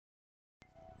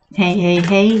Hey, hey,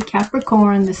 hey,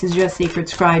 Capricorn, this is your Sacred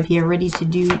Scribe here, ready to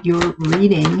do your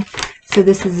reading. So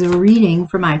this is a reading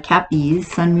for my Cappies,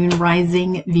 Sun, Moon,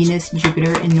 Rising, Venus,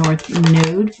 Jupiter, and North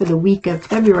Node for the week of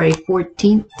February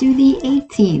 14th to the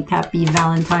 18th. Happy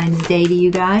Valentine's Day to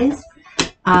you guys.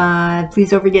 Please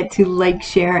don't forget to like,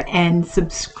 share, and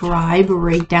subscribe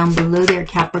right down below there,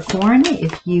 Capricorn,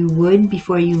 if you would,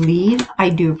 before you leave.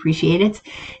 I do appreciate it.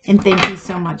 And thank you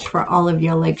so much for all of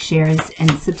your like, shares, and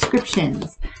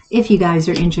subscriptions. If you guys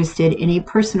are interested in a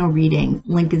personal reading,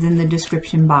 link is in the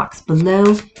description box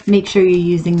below. Make sure you're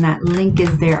using that link,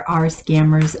 as there are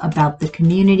scammers about the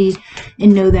community.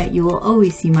 And know that you will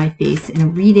always see my face in a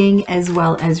reading, as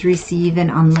well as receive an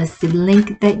unlisted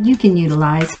link that you can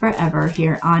utilize forever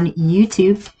here on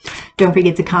YouTube. Don't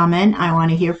forget to comment. I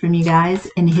want to hear from you guys,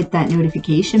 and hit that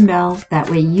notification bell. That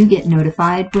way you get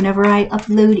notified whenever I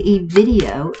upload a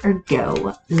video or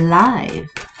go live.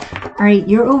 All right,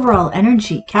 your overall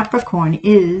energy, Capricorn,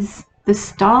 is the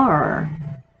Star.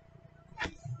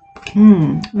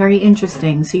 Very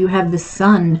interesting. So you have the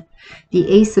Sun, the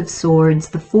Ace of Swords,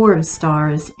 the Four of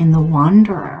Stars, and the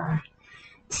Wanderer.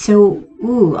 So,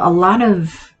 a lot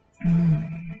of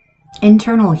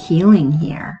internal healing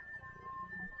here.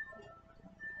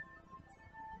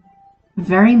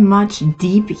 Very much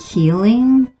deep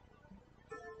healing.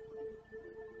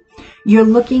 You're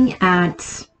looking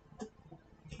at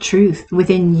truth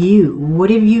within you. What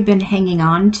have you been hanging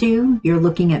on to? You're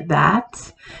looking at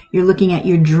that. You're looking at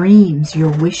your dreams,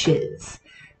 your wishes.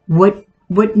 What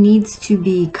needs to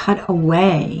be cut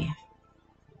away?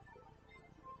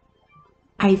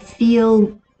 I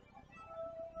feel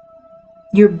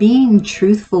you're being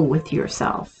truthful with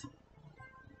yourself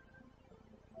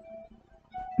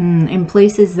in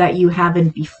places that you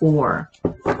haven't before.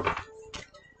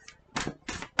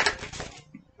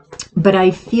 But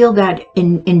I feel that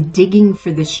in digging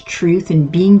for this truth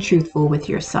and being truthful with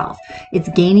yourself, it's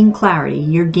gaining clarity.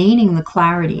 You're gaining the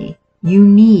clarity you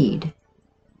need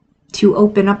to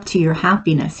open up to your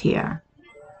happiness here,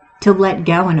 to let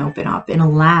go and open up and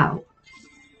allow.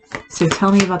 So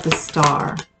tell me about the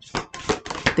Star,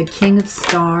 the King of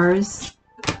Stars,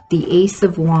 the Ace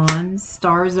of Wands.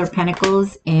 Stars are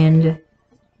pentacles, and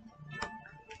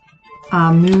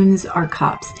moons are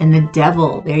cups, and the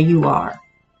Devil, there you are.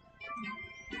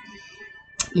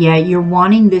 Yeah, you're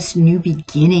wanting this new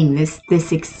beginning,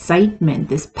 this excitement,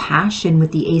 this passion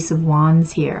with the Ace of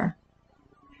Wands here.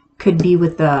 Could be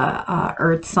with the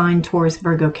Earth sign, Taurus,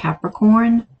 Virgo,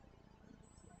 Capricorn.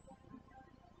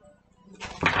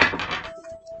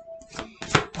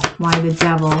 Why the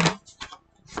Devil?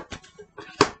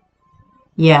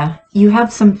 Yeah, you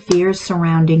have some fears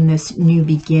surrounding this new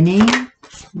beginning.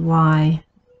 Why?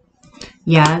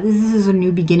 Yeah, this is a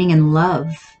new beginning in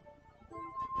love.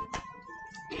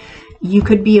 You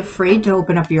could be afraid to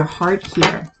open up your heart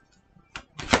here.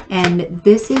 And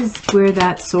this is where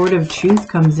that Sword of Truth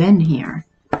comes in here.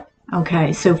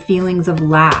 Okay, so feelings of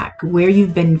lack, where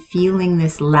you've been feeling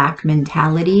this lack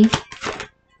mentality,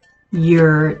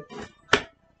 your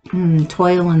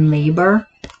toil and labor.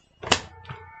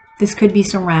 This could be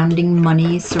surrounding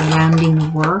money,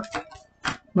 surrounding work.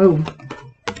 Whoa.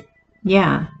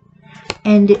 Yeah.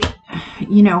 And,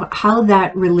 you know, how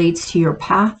that relates to your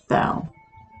path, though.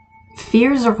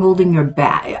 Fears are holding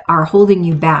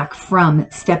you back from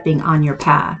stepping on your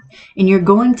path. And you're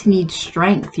going to need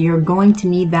strength. You're going to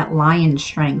need that lion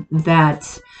strength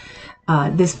that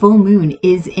this full moon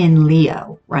is in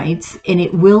Leo, right? And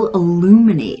it will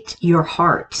illuminate your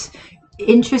heart.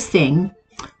 Interesting,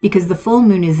 because the full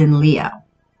moon is in Leo.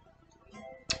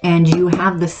 And you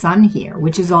have the Sun here,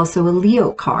 which is also a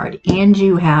Leo card. And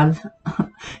you have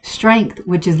strength,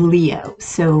 which is Leo.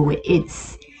 So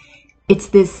it's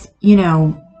this, you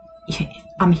know,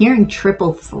 I'm hearing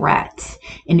triple threat.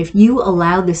 And if you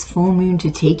allow this full moon to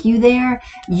take you there,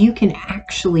 you can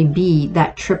actually be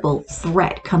that triple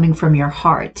threat coming from your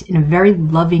heart in a very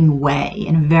loving way,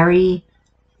 in a very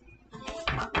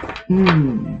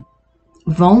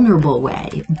vulnerable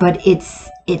way. But it's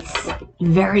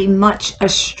very much a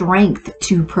strength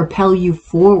to propel you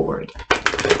forward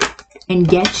and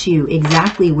get you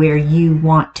exactly where you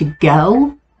want to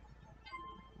go.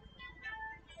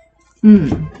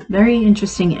 Very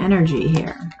interesting energy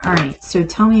here. All right, so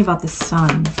tell me about the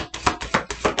Sun.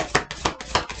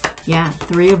 Yeah,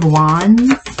 Three of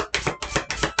Wands.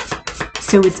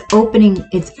 So it's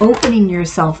opening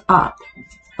yourself up,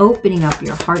 opening up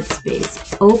your heart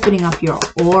space, opening up your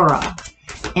aura,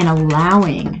 and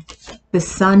allowing the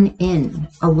Sun in,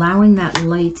 allowing that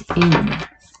light in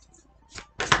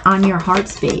on your heart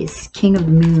space. King of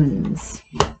Moons.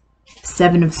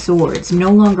 Seven of Swords.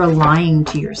 No longer lying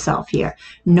to yourself here.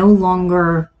 No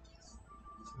longer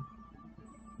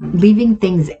leaving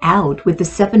things out. With the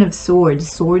Seven of Swords,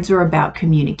 swords are about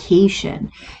communication,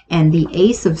 and the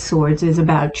Ace of Swords is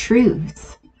about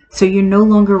truth. So you're no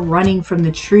longer running from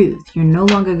the truth. You're no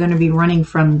longer going to be running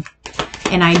from,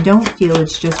 and I don't feel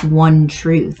it's just one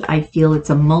truth. I feel it's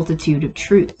a multitude of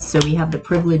truths. So we have the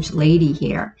privileged lady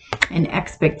here, an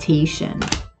expectation.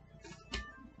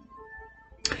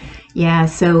 Yeah,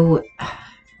 so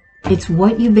it's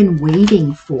what you've been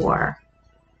waiting for.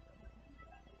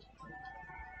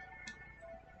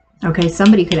 Okay,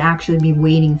 somebody could actually be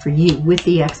waiting for you with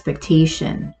the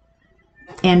expectation.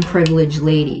 And privileged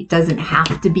lady. Doesn't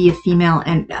have to be a female,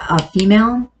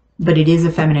 but it is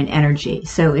a feminine energy.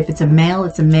 So if it's a male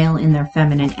in their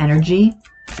feminine energy.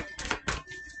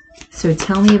 So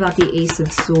tell me about the Ace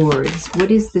of Swords. What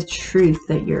is the truth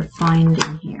that you're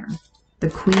finding here?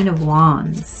 The Queen of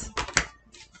Wands.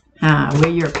 Where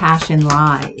your passion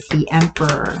lies. The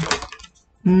Emperor.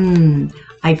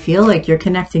 I feel like you're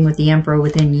connecting with the Emperor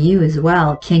within you as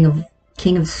well. King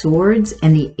of Swords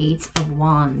and the Eight of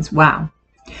Wands. Wow.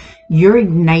 You're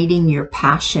igniting your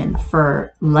passion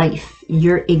for life.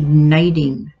 You're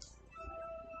igniting.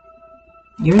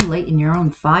 You're lighting your own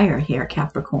fire here,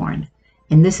 Capricorn.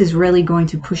 And this is really going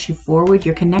to push you forward.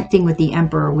 You're connecting with the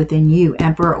Emperor within you.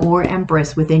 Emperor or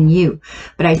Empress within you.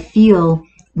 But I feel,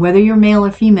 whether you're male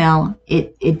or female,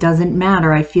 it doesn't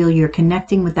matter. I feel you're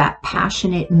connecting with that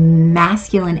passionate,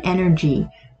 masculine energy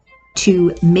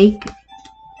to make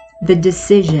the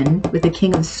decision with the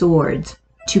King of Swords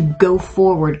to go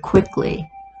forward quickly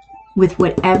with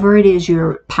whatever it is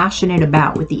you're passionate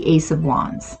about with the Ace of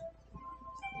Wands.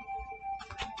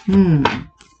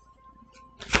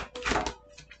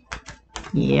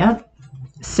 Yep.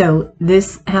 So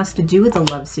this has to do with a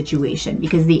love situation,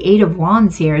 because the Eight of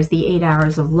Wands here is the 8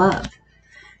 hours of love.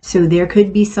 So there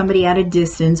could be somebody at a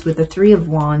distance with the Three of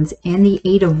Wands and the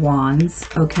Eight of Wands,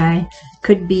 okay?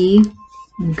 Could be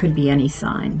any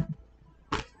sign.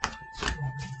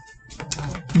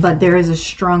 But there is a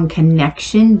strong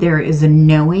connection. There is a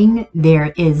knowing.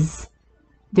 There's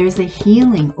a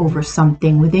healing over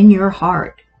something within your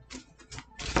heart.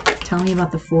 Tell me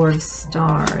about the Four of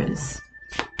Stars.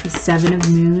 The Seven of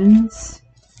Moons.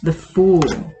 The Fool.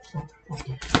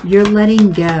 You're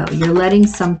letting go. You're letting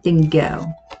something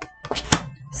go.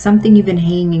 Something you've been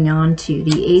hanging on to.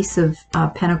 The Ace of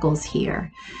Pentacles here.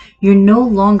 You're no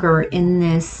longer in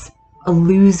this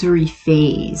illusory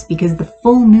phase, because the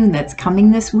full moon that's coming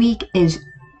this week is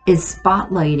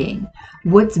spotlighting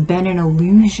what's been an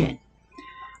illusion,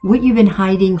 what you've been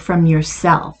hiding from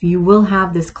yourself. You will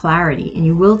have this clarity, and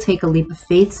you will take a leap of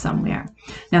faith somewhere.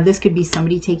 Now this could be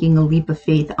somebody taking a leap of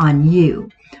faith on you,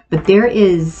 but there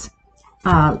is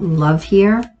love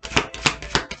here.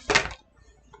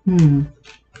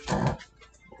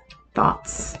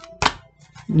 Thoughts.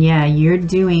 Yeah, you're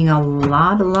doing a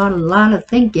lot of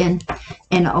thinking,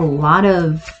 and a lot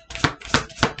of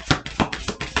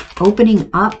opening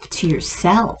up to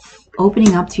yourself.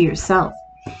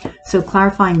 So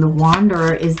clarifying, the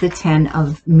Wanderer is the 10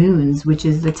 of Moons, which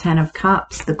is the 10 of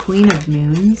Cups, the Queen of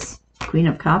Moons, Queen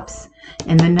of Cups,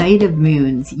 and the Knight of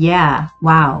Moons. Yeah,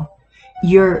 wow.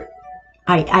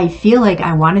 I feel like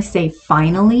I want to say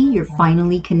you're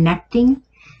finally connecting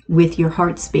with your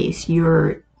heart space.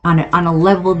 You're on a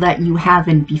level that you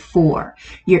haven't before.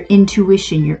 Your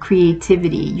intuition, your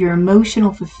creativity, your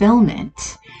emotional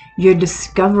fulfillment. You're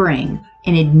discovering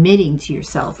and admitting to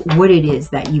yourself what it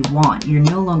is that you want. You're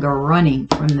no longer running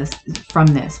from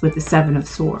this with the Seven of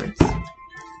Swords.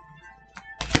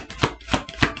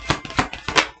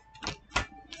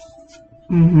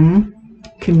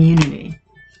 Community.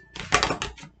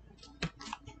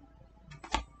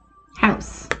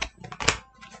 House.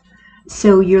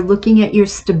 So you're looking at your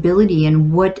stability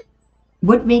and what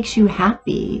makes you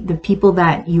happy, the people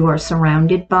that you are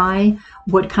surrounded by,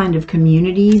 what kind of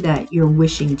community that you're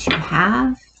wishing to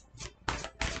have.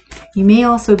 You may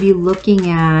also be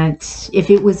looking at if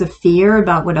it was a fear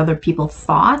about what other people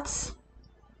thought.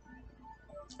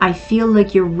 I feel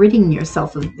like you're ridding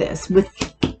yourself of this with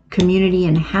community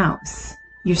and house.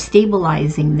 You're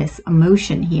stabilizing this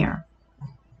emotion here.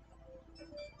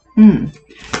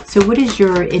 So what is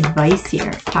your advice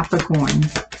here, Capricorn?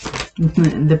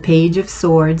 The Page of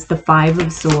Swords, the Five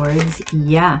of Swords,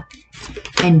 yeah,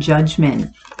 and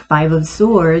Judgment. Five of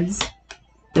Swords,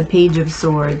 the Page of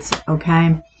Swords,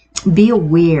 okay? Be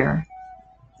aware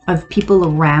of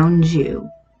people around you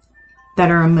that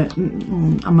are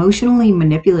emotionally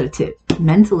manipulative,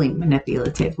 mentally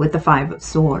manipulative with the Five of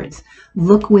Swords.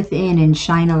 Look within and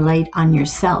shine a light on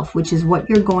yourself, which is what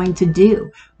you're going to do.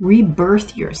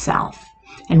 Rebirth yourself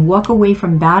and walk away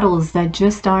from battles that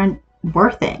just aren't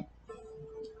worth it.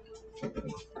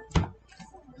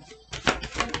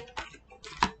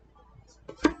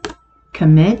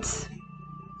 commit.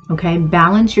 Okay,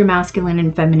 balance your masculine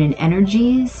and feminine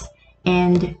energies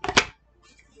and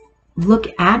look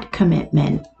at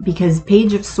commitment, because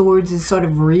Page of Swords is sort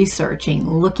of researching,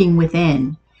 looking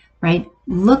within, right?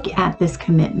 Look at this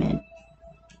commitment.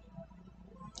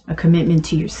 A commitment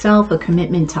to yourself, a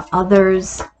commitment to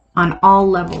others on all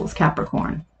levels,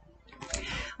 Capricorn.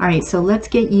 All right, so let's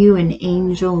get you an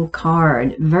angel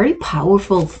card. Very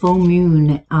powerful full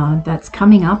moon that's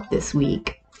coming up this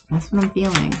week. That's what I'm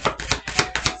feeling.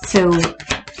 So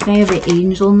I have an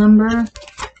angel number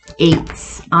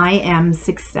 8. I am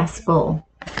successful.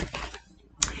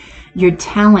 Your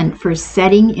talent for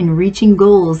setting and reaching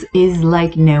goals is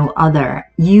like no other.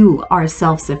 You are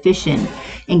self-sufficient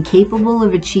and capable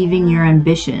of achieving your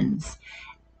ambitions.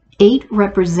 8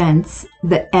 represents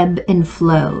the ebb and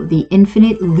flow, the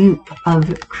infinite loop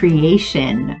of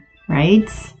creation,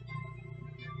 right?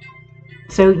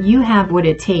 So you have what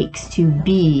it takes to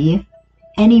be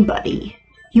anybody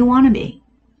you want to be.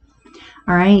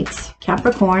 All right,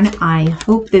 Capricorn, I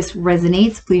hope this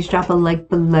resonates. Please drop a like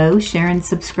below, share and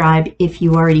subscribe if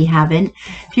you already haven't.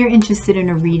 If you're interested in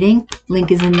a reading,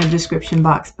 link is in the description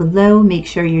box below. Make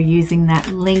sure you're using that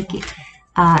link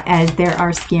as there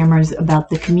are scammers about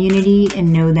the community,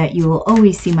 and know that you will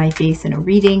always see my face in a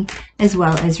reading, as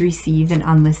well as receive an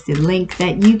unlisted link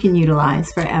that you can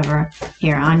utilize forever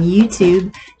here on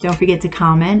YouTube. Don't forget to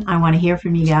comment. I want to hear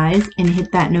from you guys, and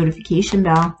hit that notification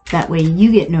bell. That way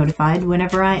you get notified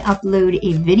whenever I upload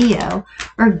a video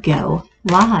or go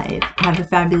live. Have a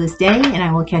fabulous day, and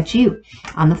I will catch you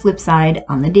on the flip side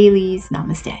on the dailies.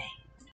 Namaste.